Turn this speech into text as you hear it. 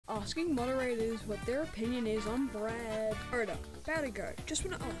asking moderators what their opinion is on bread. Alright, about to go. Just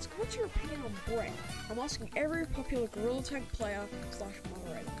want to ask, what's your opinion on bread? I'm asking every popular Gorilla Tag player /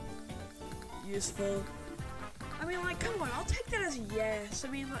 moderator. Useful. I mean, like, come on, I'll take that as a yes. I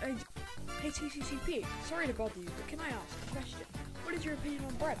mean, like, hey TCCP, sorry to bother you, but can I ask a question? What is your opinion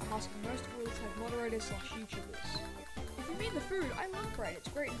on bread? I'm asking most Gorilla Tag moderators / YouTubers. If you mean the food, I love bread. It's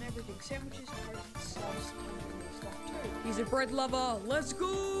great in everything. Sandwiches, toasts, sauce, and stuff too. He's a bread lover. Let's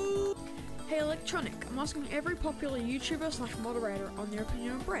go! Hey Electronic, I'm asking every popular YouTuber / moderator on their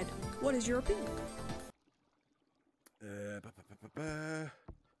opinion on bread. What is your opinion?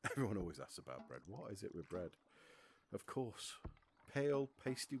 Everyone always asks about bread. What is it with bread? Of course, pale,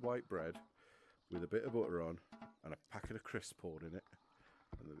 pasty white bread with a bit of butter on and a packet of crisps poured in it.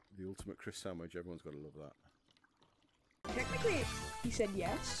 And the ultimate crisp sandwich, everyone's got to love that. Technically, he said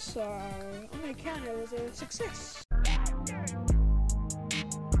yes, so I'm going to count it as a success.